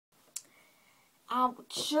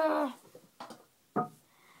Ouch.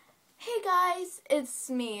 Hey guys, it's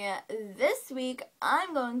me. This week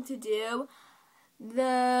I'm going to do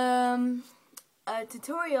the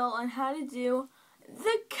tutorial on how to do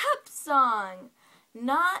the cup song.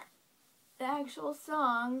 Not the actual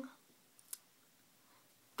song,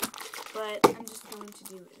 but I'm just going to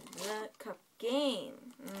do the cup game.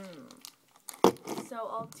 So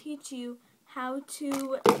I'll teach you how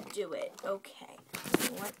to do it. Okay,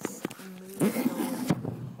 so let's move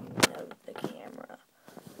the camera.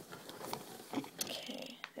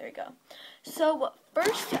 Okay, there we go. So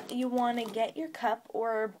first you want to get your cup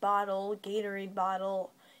or bottle, Gatorade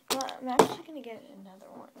bottle. I'm actually going to get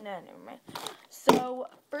another one. No, never mind. So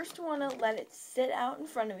first you want to let it sit out in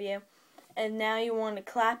front of you. And now you want to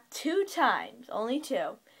clap 2 times. Only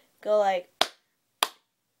 2. Go like,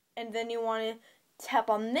 and then you want to tap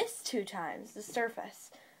on this 2 times, the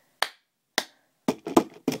surface.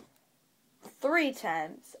 3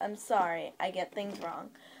 times. I'm sorry, I get things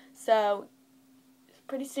wrong. So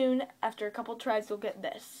pretty soon, after a couple tries, you'll get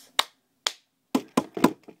this.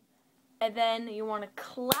 And then you want to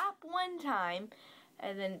clap 1 time,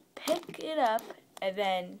 and then pick it up, and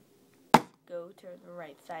then go to the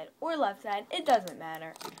right side or left side. It doesn't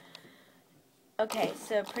matter. Okay,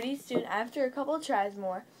 so pretty soon, after a couple tries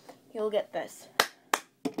more, you'll get this.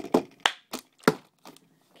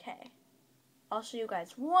 Okay, I'll show you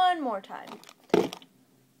guys one more time.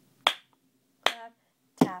 Clap,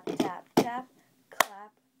 tap, tap, tap,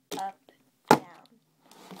 clap, up, down.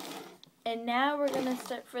 And now we're going to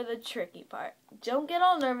start for the tricky part. Don't get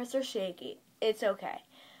all nervous or shaky. It's okay.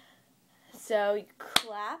 So you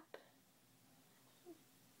clap,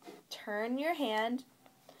 turn your hand.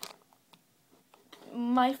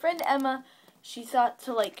 My friend Emma, she thought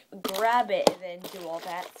to like grab it and then do all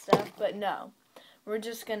that stuff, but no. We're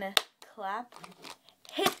just going to clap,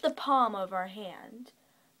 hit the palm of our hand.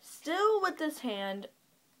 Still with this hand,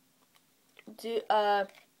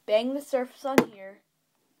 bang the surface on here.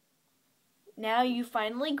 Now you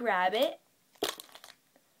finally grab it,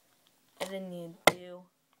 and then you do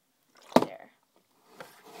there.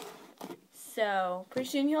 So, pretty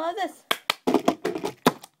soon you'll have this.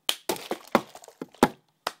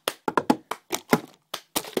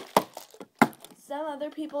 Some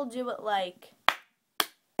other people do it like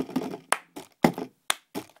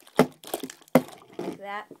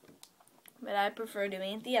that, but I prefer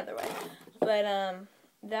doing it the other way. But,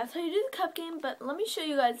 that's how you do the cup game, but let me show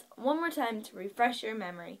you guys one more time to refresh your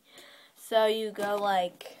memory. So you go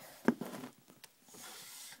like,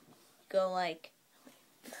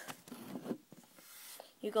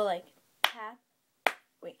 tap,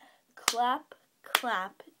 clap,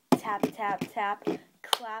 clap, tap, tap, tap,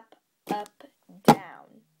 clap, up,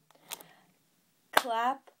 down.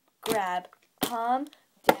 Clap, grab, palm,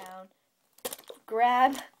 down,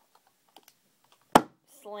 grab,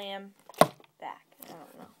 slam, back. I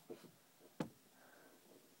don't know.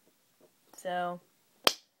 So,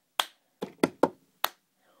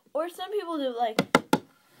 or some people do it like,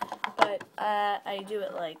 but I do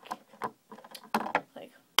it like.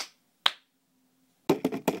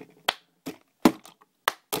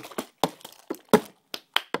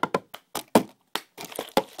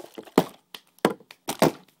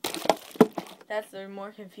 That's the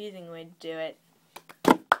more confusing way to do it.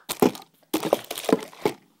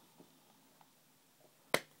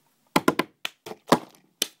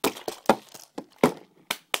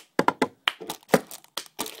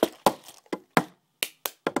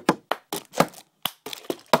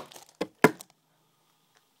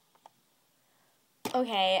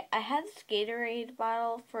 Okay, I had this Gatorade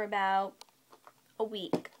bottle for about a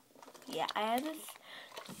week. Yeah, I had this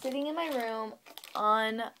sitting in my room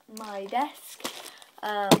on my desk.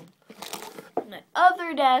 My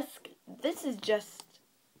other desk, this is just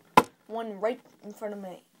one right in front of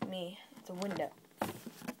me. It's a window.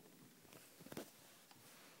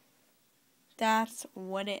 That's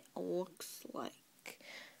what it looks like.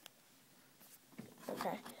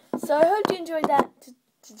 Okay, so I hope you enjoyed that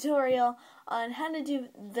tutorial on how to do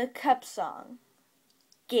the cup song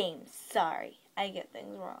game. Sorry, I get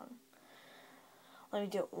things wrong. Let me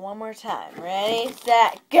do it one more time. Ready,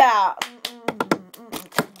 set, go.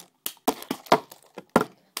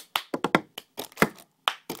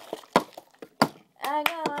 I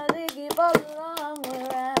gotta keep all along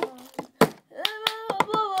around.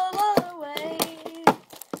 Blow away.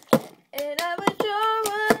 And I was sure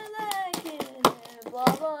when I can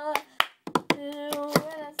blah blah. When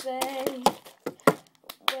I say,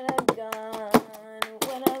 when I'm gone,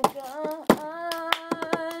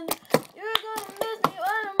 you're gonna miss me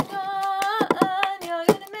when I'm gone. You're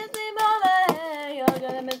gonna miss me more than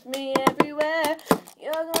miss me everywhere.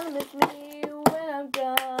 You're gonna miss me